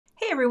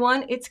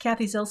everyone, it's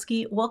Cathy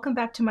Zielske. Welcome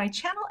back to my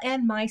channel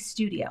and my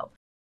studio.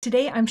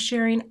 Today I'm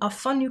sharing a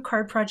fun new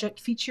card project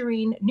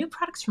featuring new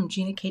products from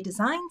Gina K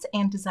Designs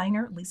and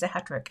designer Lisa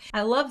Hetrick.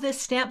 I love this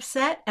stamp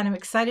set and I'm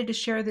excited to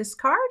share this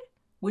card,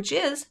 which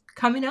is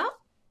coming up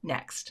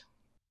next.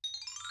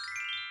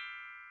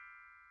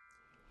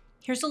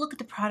 Here's a look at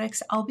the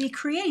products I'll be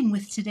creating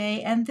with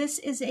today, and this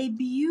is a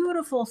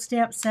beautiful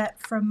stamp set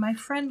from my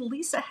friend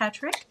Lisa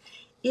Hetrick.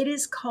 It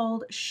is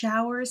called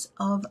Showers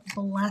of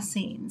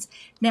Blessings.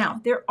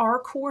 Now, there are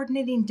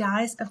coordinating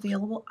dies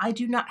available. I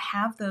do not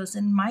have those,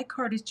 and my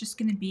card is just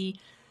going to be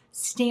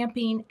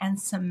stamping and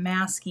some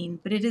masking,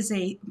 but it is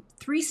a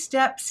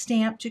 3-step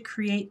stamp to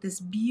create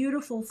this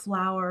beautiful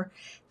flower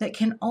that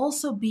can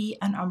also be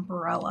an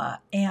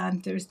umbrella.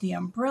 And there's the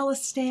umbrella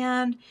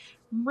stand,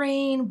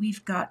 rain,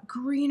 we've got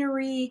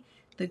greenery,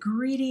 the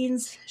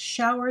greetings,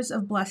 showers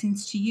of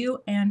blessings to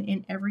you, and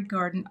in every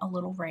garden a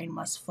little rain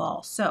must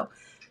fall. So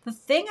the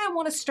thing I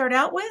want to start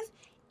out with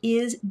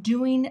is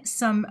doing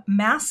some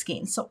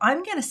masking. So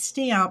I'm going to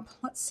stamp,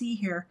 let's see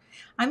here,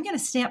 I'm going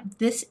to stamp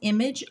this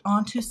image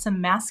onto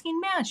some masking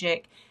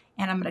magic,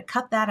 and I'm going to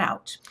cut that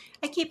out.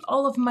 I keep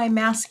all of my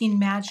masking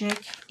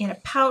magic in a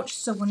pouch,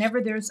 so whenever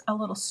there's a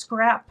little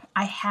scrap,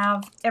 I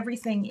have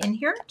everything in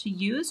here to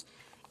use,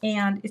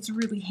 and it's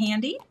really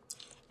handy.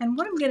 And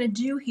what I'm going to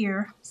do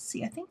here,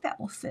 see, I think that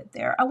will fit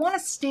there. I want to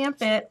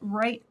stamp it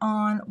right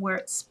on where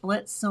it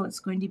splits, so it's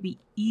going to be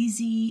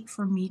easy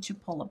for me to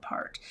pull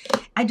apart.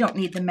 I don't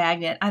need the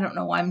magnet. I don't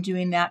know why I'm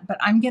doing that, but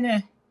I'm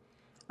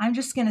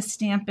just going to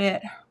stamp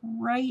it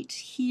right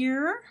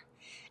here,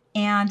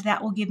 and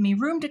that will give me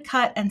room to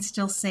cut and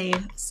still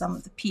save some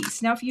of the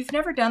piece. Now, if you've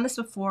never done this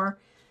before,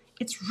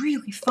 it's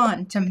really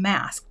fun to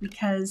mask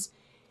because,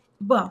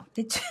 well,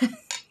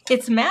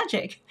 it's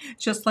magic,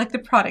 just like the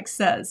product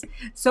says.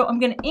 So I'm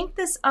going to ink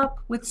this up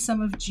with some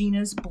of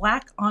Gina's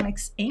black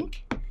Onyx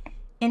ink.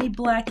 Any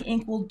black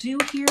ink will do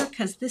here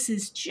because this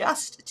is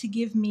just to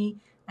give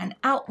me an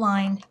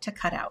outline to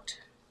cut out.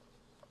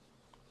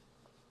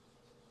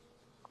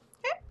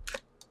 Okay.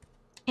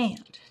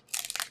 And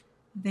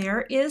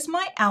there is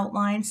my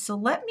outline. So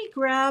let me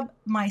grab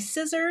my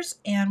scissors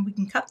and we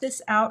can cut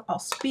this out. I'll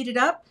speed it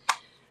up,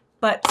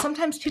 but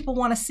sometimes people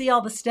want to see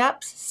all the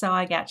steps, so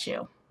I got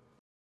you.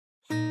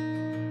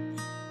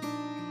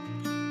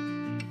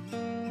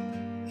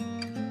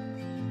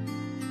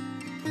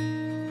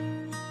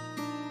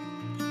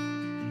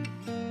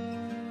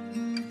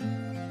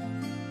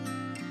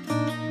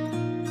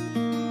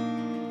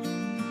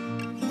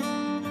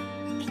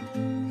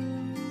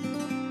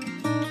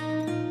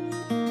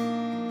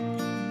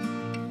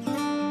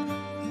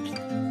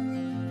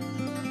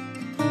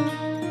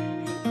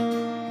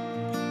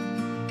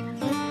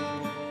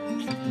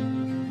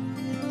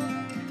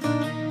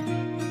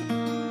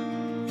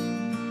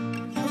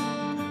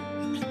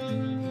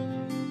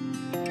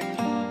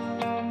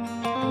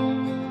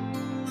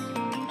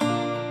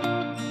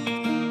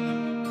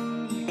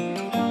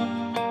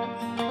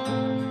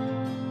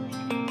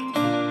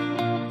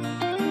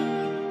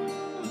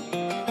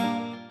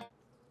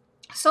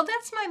 So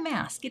that's my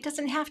mask. It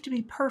doesn't have to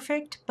be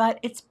perfect, but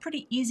it's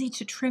pretty easy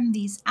to trim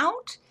these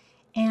out.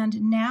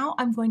 And now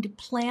I'm going to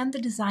plan the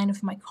design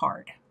of my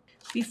card.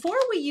 Before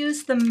we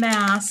use the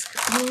mask,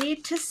 we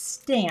need to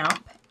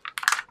stamp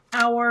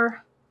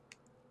our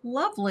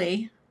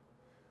lovely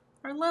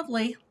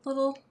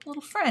little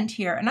friend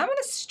here. And I'm going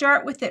to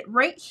start with it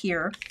right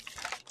here.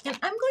 And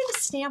I'm going to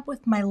stamp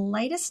with my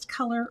lightest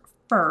color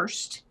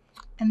first,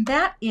 and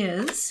that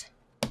is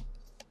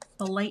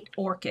the light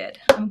orchid.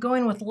 I'm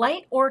going with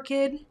light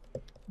orchid,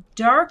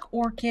 dark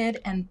orchid,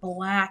 and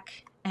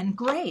black and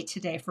gray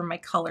today for my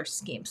color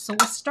scheme. So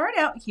we'll start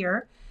out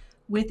here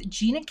with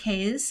Gina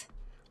K's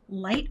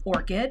light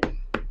orchid.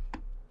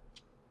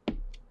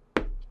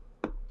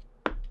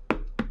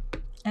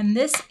 And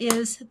this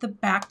is the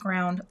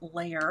background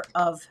layer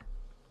of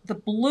the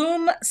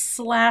bloom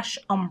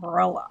 /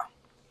 umbrella.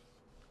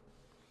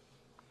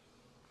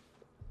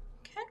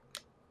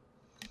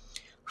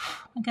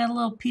 I got a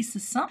little piece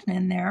of something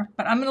in there,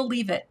 but I'm going to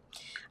leave it.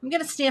 I'm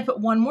going to stamp it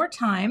one more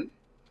time.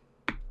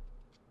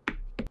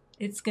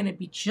 It's going to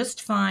be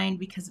just fine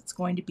because it's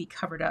going to be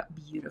covered up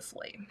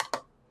beautifully.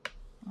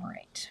 All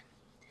right.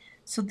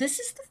 So this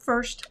is the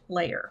first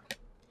layer.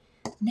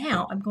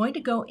 Now I'm going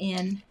to go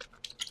in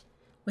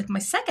with my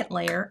second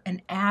layer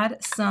and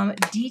add some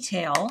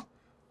detail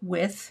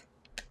with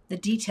the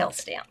detail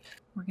stamp.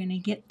 We're going to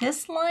get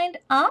this lined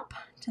up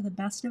to the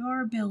best of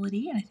our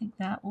ability, and I think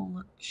that will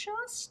look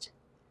just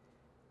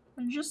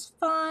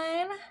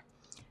fine.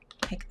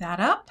 Pick that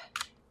up,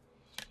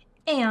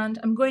 and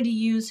I'm going to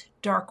use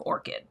dark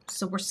orchid.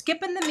 So we're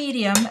skipping the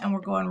medium and we're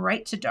going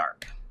right to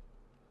dark.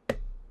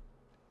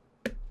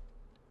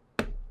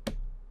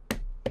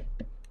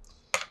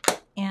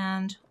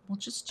 And we'll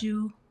just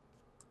do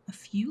a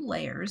few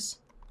layers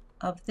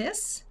of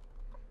this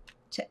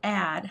to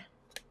add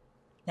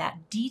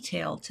that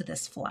detail to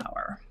this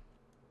flower.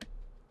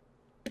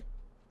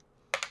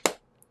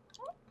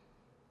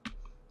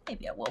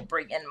 Maybe I will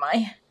bring in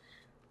my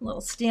little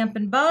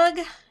Stampin' Bug.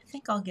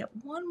 think I'll get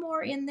one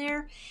more in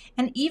there.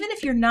 And even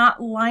if you're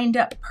not lined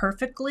up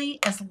perfectly,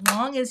 as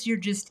long as you're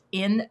just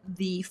in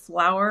the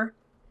flower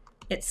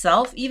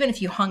itself, even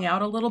if you hung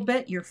out a little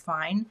bit, you're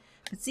fine.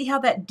 But see how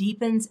that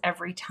deepens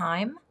every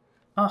time?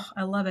 Oh,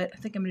 I love it. I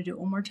think I'm going to do it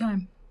one more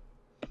time.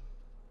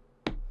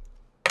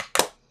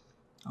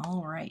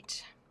 All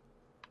right.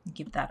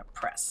 Give that a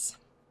press.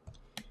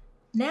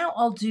 Now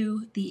I'll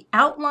do the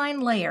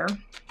outline layer,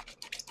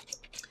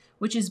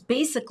 which is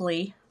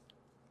basically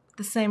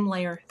the same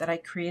layer that I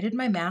created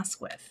my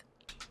mask with.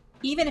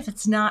 Even if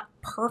it's not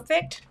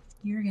perfect,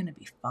 you're going to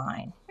be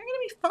fine. You're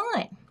going to be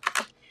fine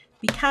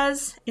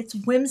because it's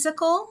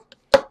whimsical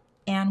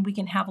and we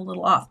can have a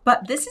little off.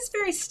 But this is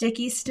very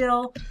sticky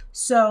still,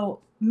 so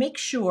make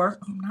sure,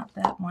 oh, not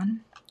that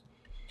one.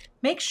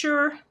 Make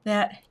sure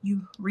that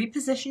you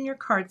reposition your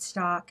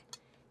cardstock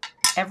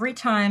every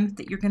time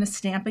that you're going to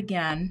stamp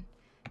again,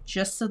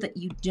 just so that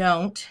you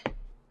don't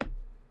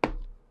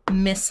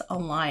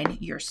misalign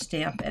your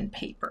stamp and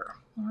paper.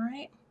 All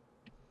right.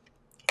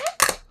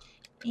 Okay.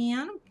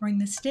 And bring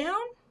this down.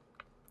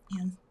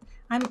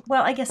 And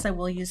well, I guess I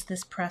will use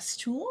this press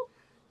tool.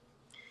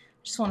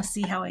 Just want to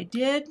see how I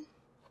did.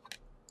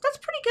 That's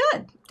pretty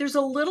good. There's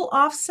a little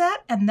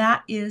offset, and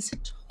that is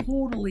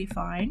totally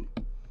fine.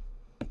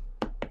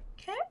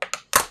 Okay.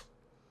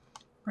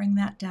 Bring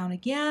that down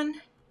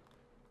again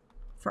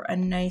for a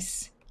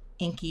nice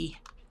inky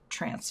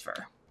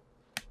transfer.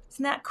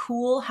 Isn't that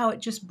cool how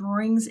it just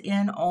brings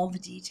in all the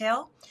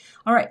detail?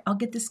 All right, I'll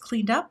get this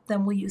cleaned up,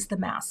 then we'll use the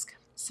mask.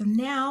 So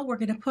now we're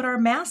going to put our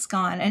mask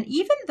on, and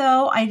even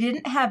though I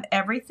didn't have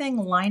everything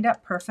lined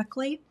up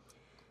perfectly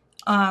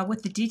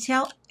with the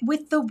detail,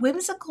 with the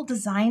whimsical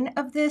design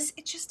of this,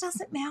 it just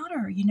doesn't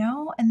matter, you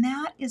know? And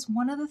that is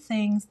one of the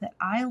things that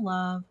I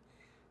love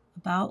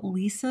about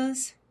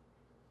Lisa's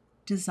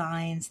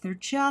designs. They're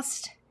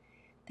just,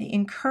 they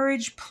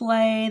encourage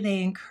play,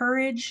 they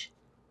encourage,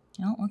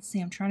 well, let's see,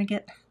 I'm trying to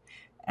get,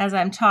 as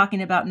I'm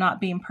talking about not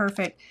being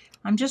perfect,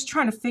 I'm just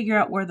trying to figure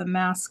out where the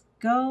mask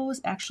goes.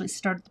 Actually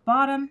start at the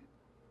bottom.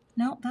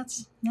 No,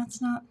 that's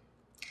not,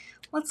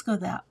 let's go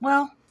that.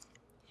 Well,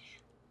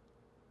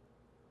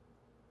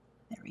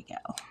 there we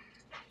go.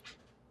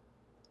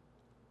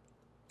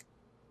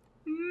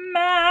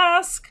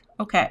 Mask.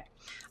 Okay,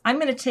 I'm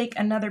going to take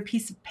another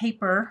piece of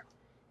paper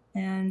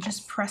and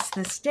just press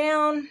this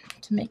down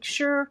to make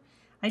sure.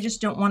 I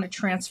just don't want to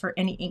transfer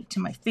any ink to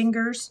my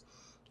fingers.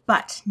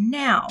 But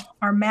now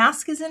our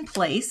mask is in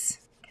place,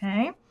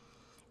 okay?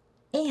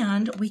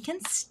 And we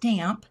can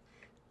stamp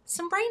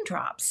some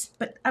raindrops.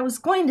 But I was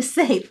going to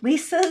say,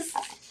 Lisa's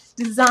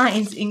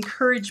designs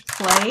encourage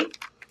play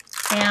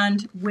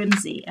and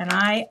whimsy, and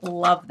I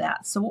love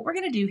that. So what we're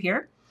going to do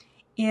here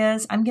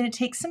is I'm going to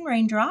take some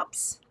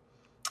raindrops,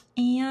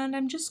 and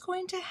I'm just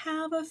going to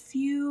have a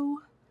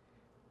few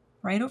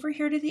right over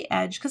here to the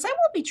edge, because I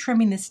will be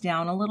trimming this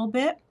down a little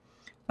bit.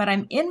 But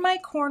I'm in my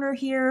corner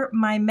here.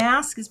 My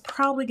mask is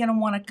probably going to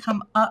want to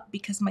come up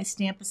because my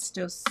stamp is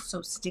still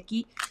so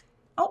sticky.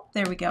 Oh,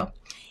 there we go.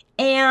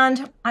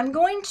 And I'm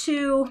going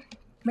to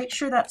make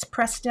sure that's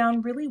pressed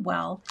down really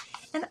well.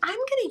 And I'm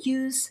going to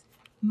use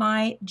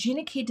my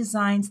Gina K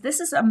Designs. This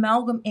is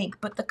Amalgam ink,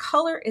 but the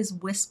color is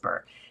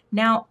Whisper.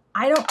 Now,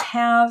 I don't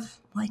have,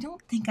 well, I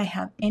don't think I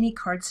have any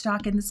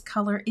cardstock in this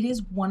color. It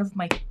is one of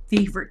my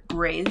favorite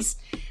grays.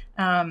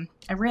 I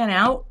ran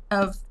out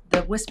of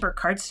the Whisper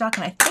cardstock,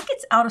 and I think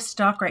it's out of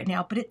stock right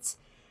now, but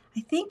I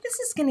think this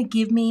is going to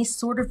give me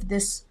sort of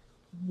this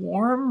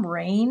warm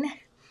rain.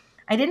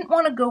 I didn't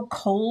want to go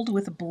cold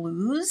with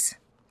blues,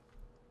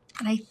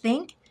 and I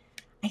think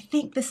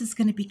this is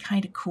going to be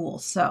kind of cool.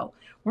 So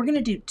we're going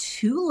to do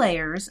 2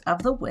 layers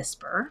of the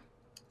Whisper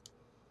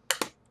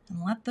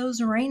and let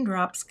those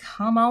raindrops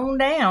come on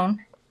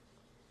down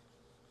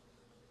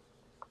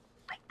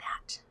like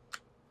that.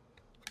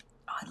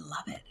 Oh, I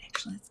love it.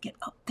 Actually, let's get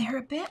up there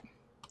a bit.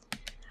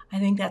 I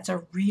think that's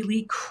a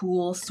really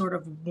cool sort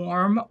of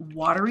warm,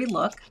 watery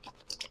look.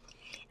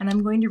 And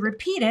I'm going to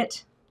repeat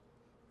it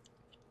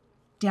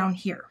down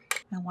here.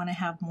 I want to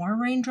have more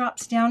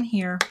raindrops down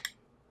here.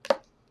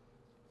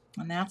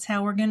 And that's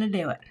how we're going to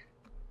do it.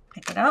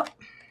 Pick it up.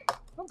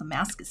 Well, the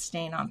mask is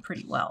staying on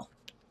pretty well.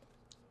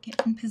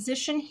 Get in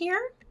position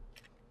here,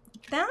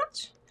 like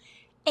that.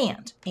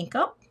 And ink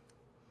up.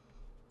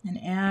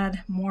 And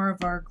add more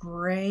of our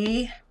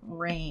gray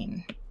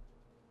rain.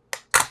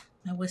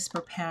 My Whisper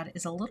pad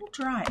is a little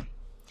dry,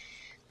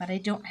 but I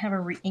don't have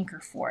a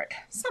re-inker for it.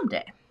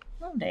 Someday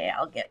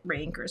I'll get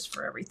re-inkers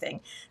for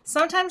everything.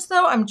 Sometimes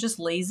though, I'm just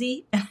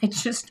lazy and I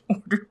just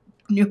order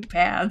new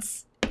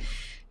pads.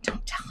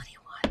 Don't tell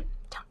anyone.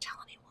 Don't tell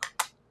anyone.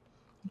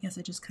 I guess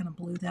I just kind of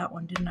blew that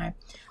one, didn't I?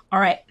 All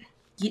right,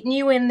 getting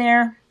you in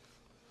there,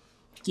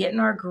 getting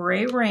our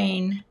gray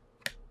rain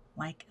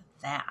like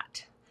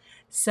that.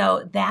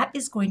 So that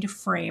is going to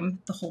frame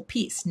the whole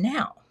piece.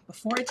 Now,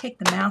 before I take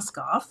the mask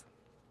off,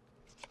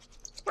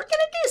 we're going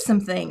to do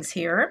some things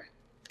here.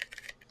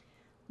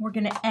 We're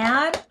going to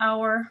add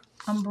our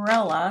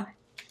umbrella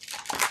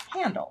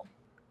handle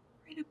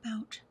right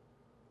about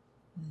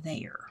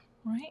there,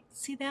 right?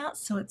 See that?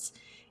 So it's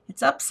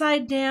It's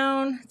upside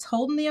down, it's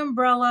holding the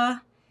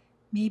umbrella.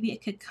 Maybe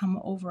it could come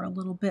over a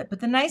little bit.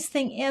 But the nice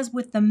thing is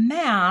with the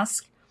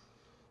mask,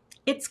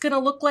 it's gonna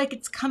look like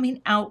it's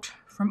coming out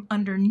from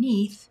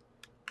underneath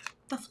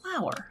the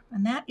flower.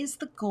 And that is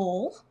the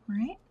goal,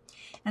 right?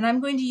 And I'm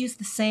going to use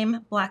the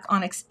same black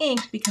onyx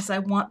ink because I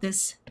want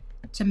this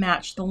to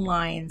match the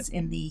lines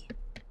in the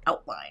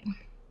outline.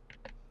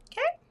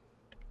 Okay,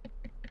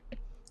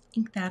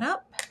 ink that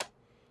up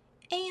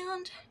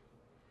and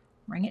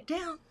bring it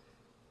down.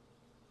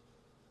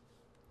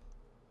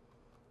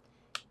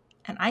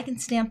 And I can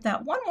stamp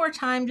that one more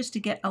time just to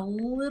get a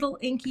little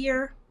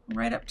inkier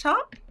right up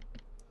top.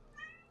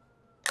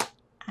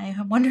 I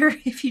wonder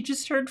if you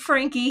just heard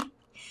Frankie.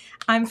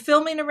 I'm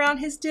filming around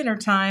his dinner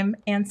time,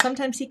 and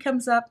sometimes he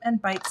comes up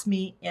and bites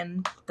me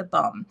in the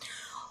bum.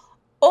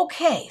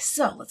 Okay,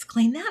 so let's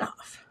clean that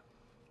off.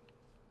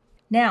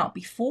 Now,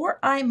 before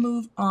I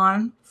move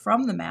on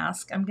from the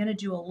mask, I'm going to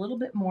do a little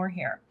bit more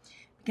here,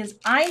 because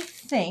I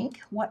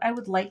think what I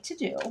would like to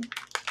do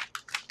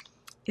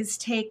is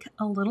take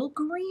a little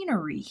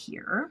greenery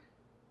here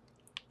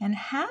and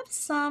have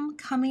some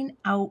coming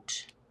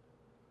out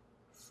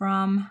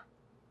from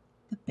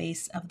the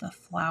base of the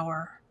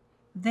flower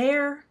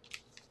there.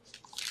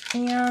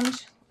 And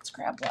let's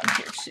grab one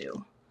here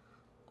too,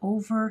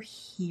 over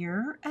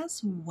here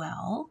as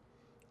well,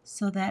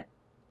 so that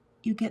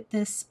you get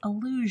this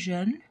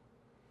illusion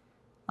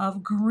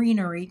of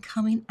greenery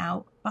coming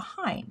out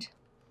behind.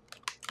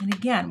 And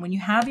again, when you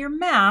have your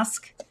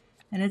mask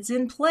and it's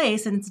in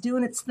place and it's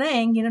doing its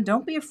thing, you know,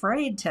 don't be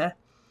afraid to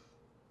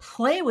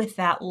play with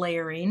that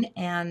layering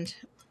and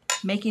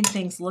making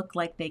things look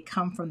like they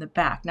come from the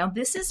back. Now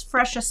this is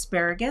fresh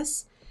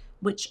asparagus,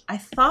 which I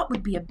thought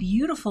would be a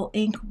beautiful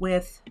ink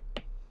with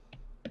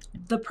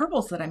the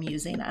purples that I'm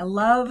using. I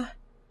love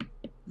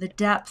the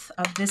depth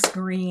of this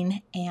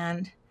green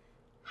and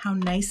how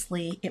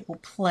nicely it will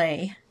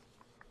play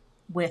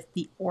with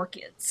the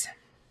orchids.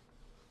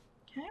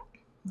 Okay,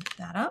 lift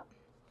that up.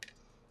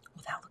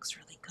 Oh, that looks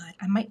really good.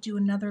 I might do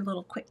another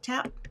little quick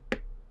tap. A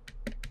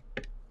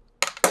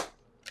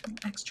little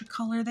extra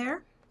color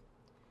there,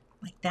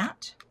 like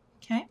that.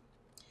 Okay.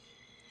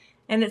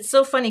 And it's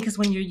so funny because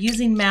when you're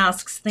using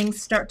masks,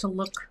 things start to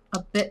look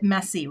a bit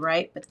messy,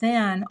 right? But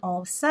then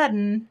all of a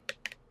sudden,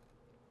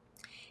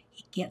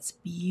 it gets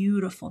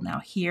beautiful. Now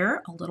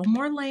here, a little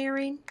more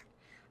layering.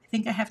 I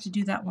think I have to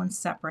do that one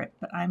separate,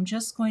 but I'm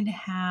just going to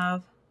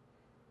have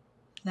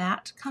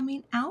that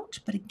coming out.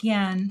 But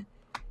again,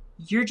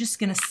 you're just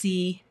going to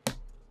see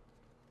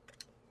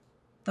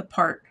the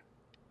part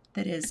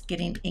that is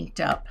getting inked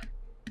up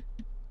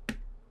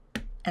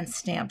and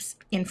stamps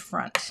in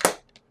front.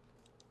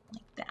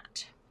 Like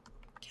that.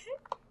 Okay.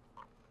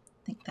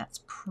 I think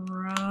that's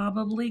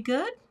probably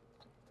good.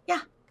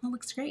 Yeah, that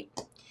looks great.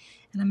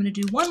 And I'm going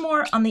to do one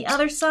more on the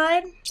other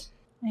side.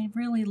 I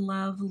really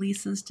love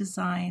Lisa's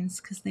designs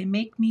because they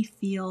make me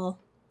feel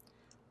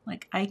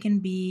like I can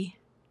be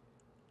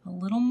a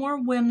little more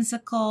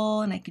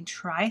whimsical and I can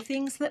try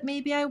things that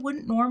maybe I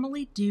wouldn't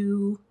normally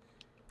do.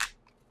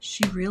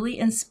 She really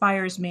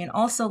inspires me. And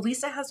also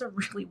Lisa has a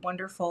really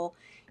wonderful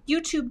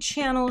YouTube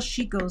channel.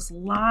 She goes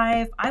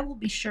live. I will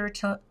be sure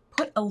to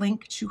put a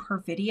link to her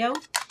video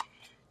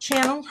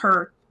channel,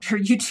 her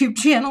YouTube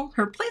channel,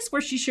 her place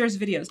where she shares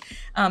videos,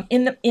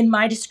 in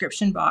my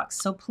description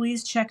box. So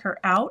please check her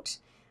out.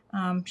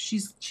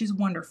 She's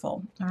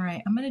wonderful. All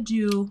right, I'm gonna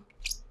do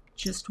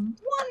just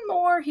one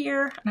more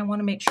here, and I want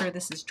to make sure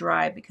this is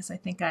dry because I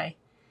think I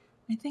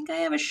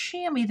have a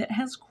chamois that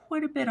has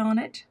quite a bit on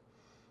it.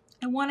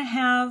 I want to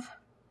have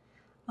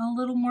a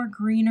little more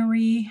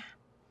greenery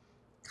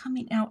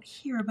coming out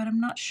here, but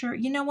I'm not sure.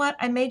 You know what?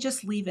 I may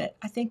just leave it.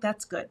 I think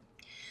that's good.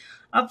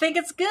 I think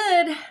it's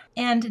good.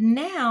 And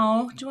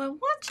now, do I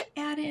want to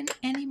add in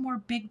any more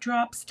big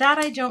drops? That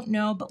I don't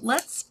know, but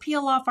let's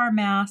peel off our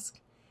mask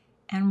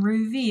and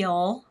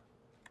reveal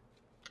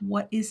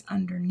what is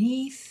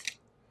underneath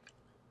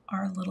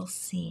our little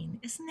scene.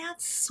 Isn't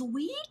that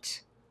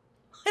sweet?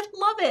 I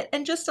love it.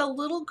 And just a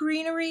little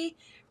greenery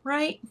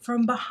right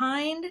from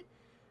behind.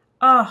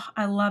 Oh,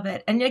 I love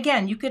it. And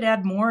again, you could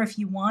add more if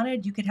you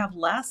wanted. You could have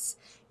less.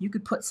 You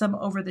could put some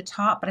over the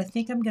top, but I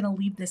think I'm going to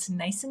leave this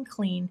nice and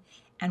clean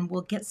and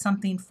we'll get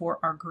something for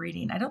our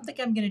greeting. I don't think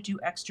I'm going to do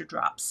extra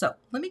drops. So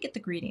let me get the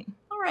greeting.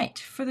 All right,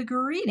 for the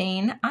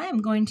greeting, I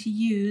am going to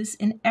use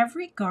In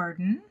Every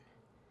Garden,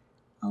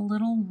 a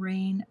Little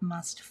Rain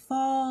Must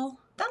Fall.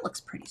 That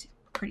looks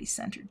pretty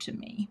centered to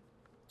me.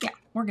 Yeah,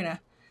 we're gonna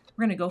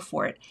go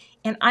for it.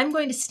 And I'm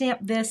going to stamp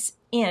this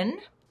in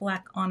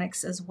black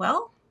onyx as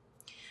well.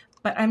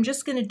 But I'm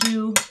just going to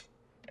do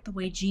the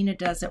way Gina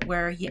does it,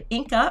 where you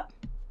ink up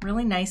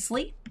really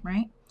nicely,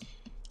 right?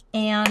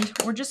 And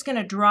we're just going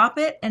to drop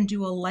it and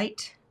do a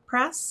light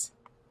press.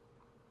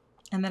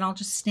 And then I'll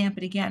just stamp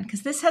it again.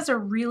 Because this has a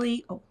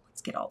really, oh,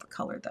 let's get all the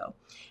color though.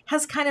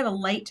 Has kind of a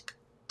light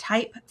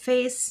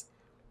typeface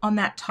on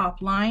that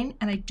top line.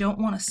 And I don't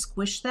want to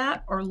squish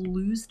that or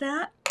lose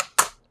that.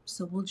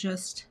 So we'll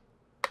just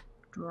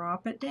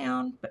drop it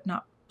down, but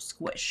not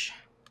squish.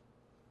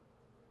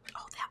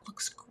 Oh, that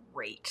looks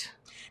great.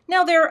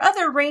 Now there are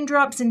other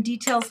raindrops and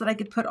details that I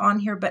could put on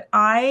here, but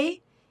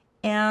I'm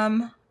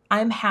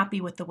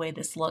happy with the way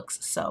this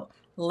looks. So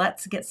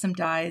let's get some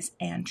dies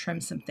and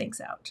trim some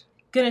things out.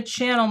 Gonna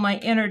channel my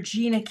inner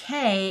Gina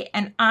K,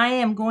 and I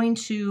think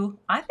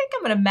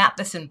I'm gonna matte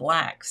this in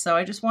black. So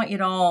I just want you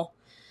to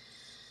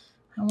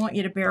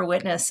bear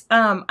witness.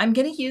 I'm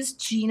gonna use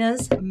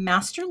Gina's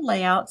Master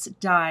Layouts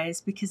dies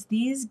because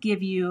these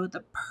give you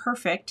the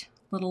perfect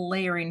little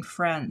layering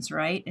friends,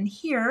 right? And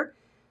here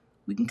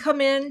we can come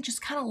in,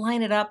 just kind of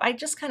line it up. I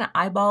just kind of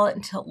eyeball it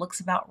until it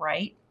looks about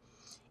right.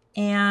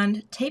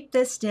 And tape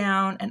this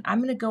down, and I'm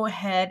going to go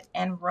ahead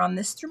and run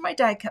this through my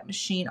die cut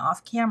machine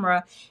off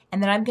camera,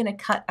 and then I'm going to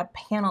cut a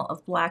panel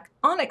of black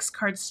Onyx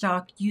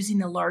cardstock using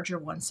the larger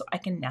one so I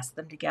can nest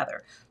them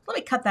together. Let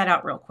me cut that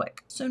out real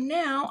quick. So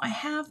now I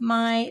have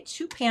my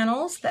 2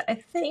 panels that I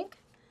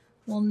think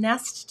will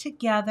nest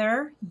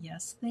together.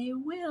 Yes, they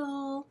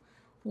will.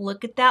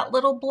 Look at that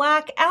little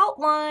black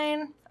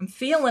outline. I'm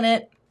feeling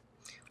it.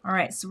 All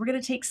right, so we're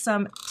gonna take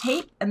some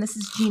tape, and this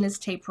is Gina's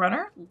tape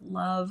runner.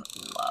 Love,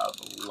 love,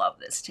 love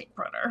this tape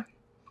runner.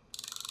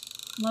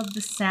 Love the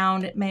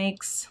sound it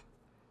makes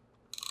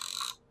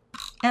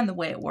and the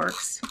way it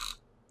works,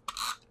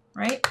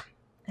 right?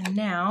 And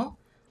now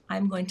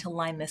I'm going to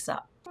line this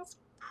up. That's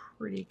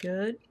pretty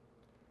good,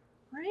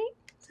 right?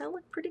 Does that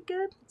look pretty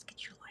good? Let's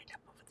get you lined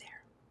up over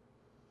there.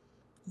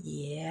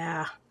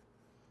 Yeah.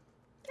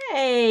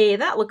 Hey,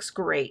 that looks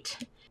great.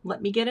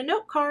 Let me get a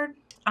note card.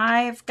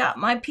 I've got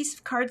my piece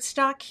of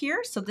cardstock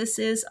here. So this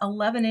is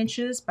 11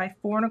 inches by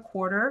 4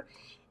 1/4,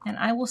 and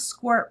I will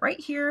score it right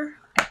here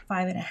at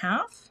 5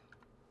 1/2.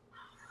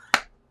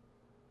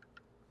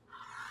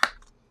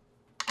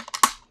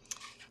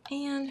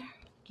 And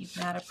give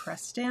that a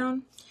press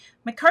down.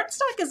 My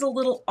cardstock is a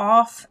little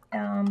off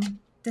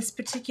this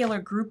particular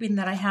grouping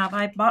that I have.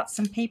 I bought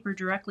some paper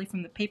directly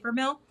from the paper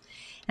mill,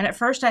 and at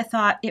first I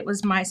thought it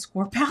was my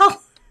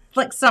Scor-Pal,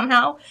 like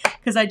somehow,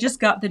 because I just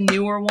got the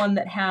newer one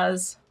that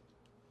has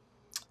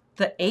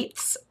the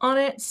 1/8 on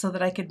it so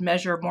that I could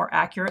measure more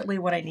accurately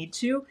what I need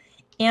to.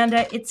 And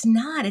it's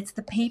not, it's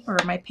the paper.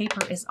 My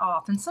paper is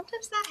off. And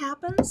sometimes that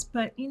happens,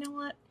 but you know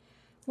what?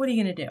 What are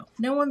you gonna do?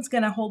 No one's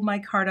gonna hold my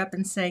card up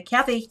and say,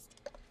 Cathy,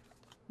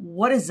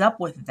 what is up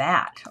with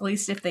that? At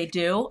least if they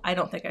do, I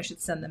don't think I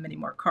should send them any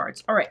more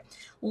cards. All right,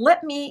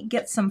 let me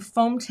get some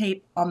foam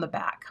tape on the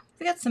back.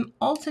 I got some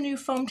Altenew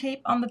foam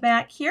tape on the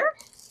back here.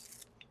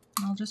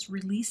 I'll just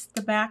release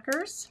the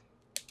backers.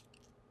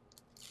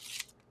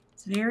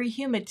 It's very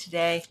humid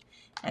today,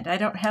 and I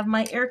don't have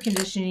my air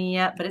conditioning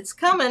yet, but it's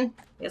coming.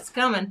 It's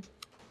coming.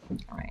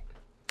 All right.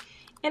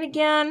 And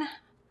again,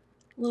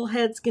 little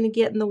head's going to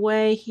get in the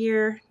way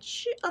here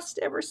just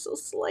ever so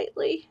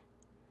slightly.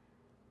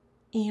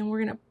 And we're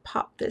going to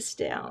pop this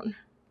down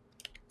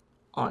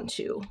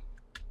onto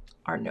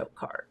our note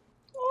card.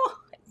 Oh,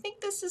 I think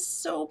this is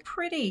so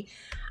pretty.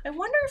 I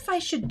wonder if I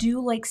should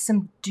do like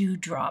some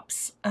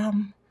dewdrops.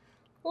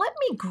 Let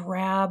me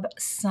grab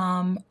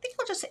some, I think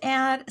I'll just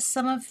add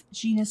some of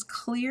Gina's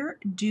clear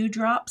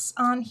dewdrops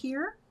on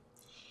here.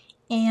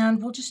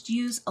 And we'll just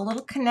use a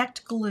little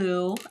Connect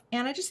glue.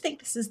 And I just think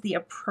this is the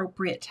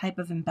appropriate type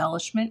of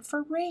embellishment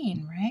for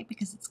rain, right?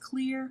 Because it's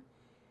clear.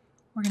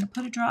 We're going to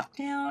put a drop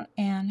down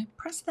and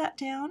press that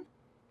down.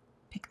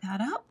 Pick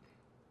that up.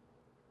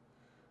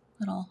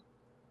 Little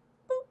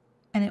boop,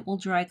 and it will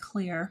dry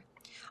clear.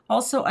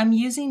 Also, I'm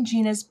using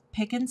Gina's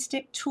pick and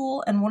stick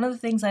tool, and one of the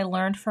things I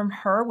learned from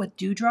her with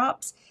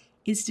dewdrops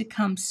is to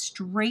come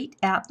straight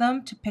at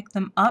them to pick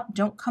them up.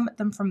 Don't come at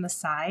them from the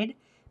side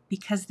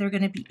because they're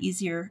going to be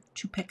easier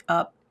to pick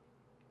up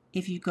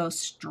if you go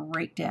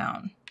straight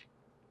down.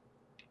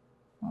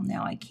 Well,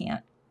 now I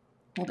can't.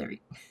 Well, there you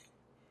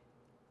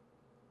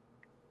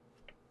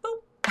go.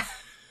 Boop.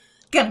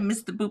 Gotta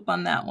miss the boop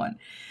on that one.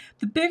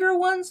 The bigger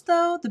ones,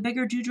 though, the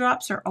bigger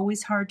dewdrops are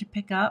always hard to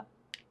pick up.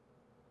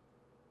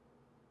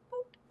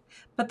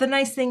 But the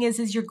nice thing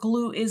is your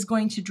glue is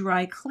going to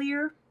dry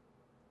clear,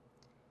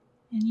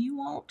 and you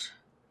won't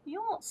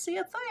see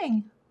a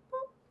thing.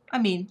 I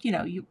mean, you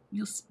know,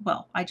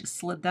 well, I just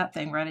slid that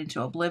thing right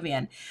into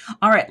oblivion.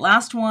 All right,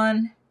 last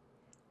one,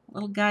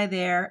 little guy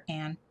there,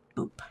 and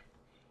boop,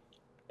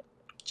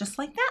 just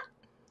like that.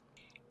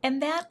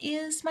 And that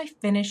is my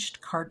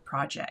finished card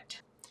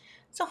project.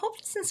 So I hope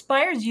this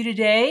inspires you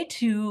today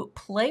to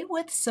play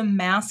with some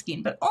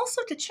masking, but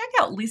also to check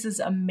out Lisa's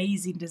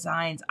amazing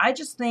designs. I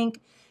just think,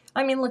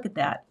 I mean, look at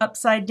that.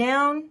 Upside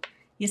down,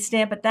 you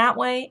stamp it that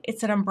way,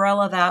 it's an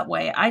umbrella that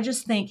way. I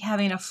just think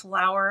having a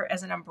flower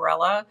as an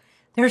umbrella,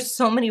 there's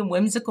so many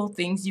whimsical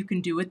things you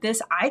can do with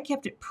this. I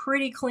kept it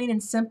pretty clean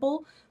and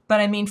simple, but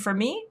I mean, for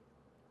me,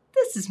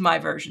 this is my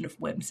version of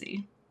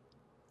whimsy.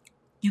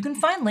 You can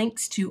find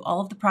links to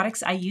all of the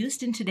products I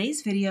used in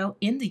today's video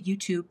in the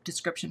YouTube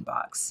description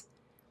box.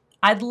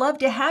 I'd love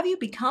to have you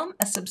become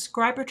a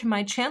subscriber to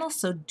my channel,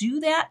 so do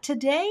that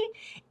today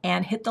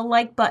and hit the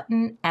like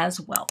button as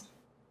well.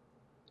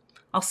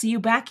 I'll see you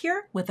back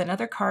here with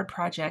another card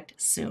project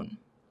soon.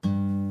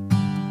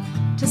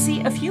 To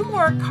see a few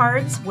more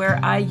cards where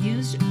I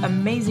used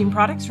amazing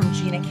products from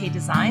Gina K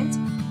Designs,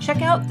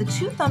 check out the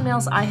 2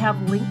 thumbnails I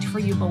have linked for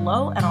you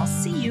below, and I'll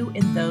see you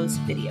in those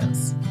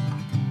videos.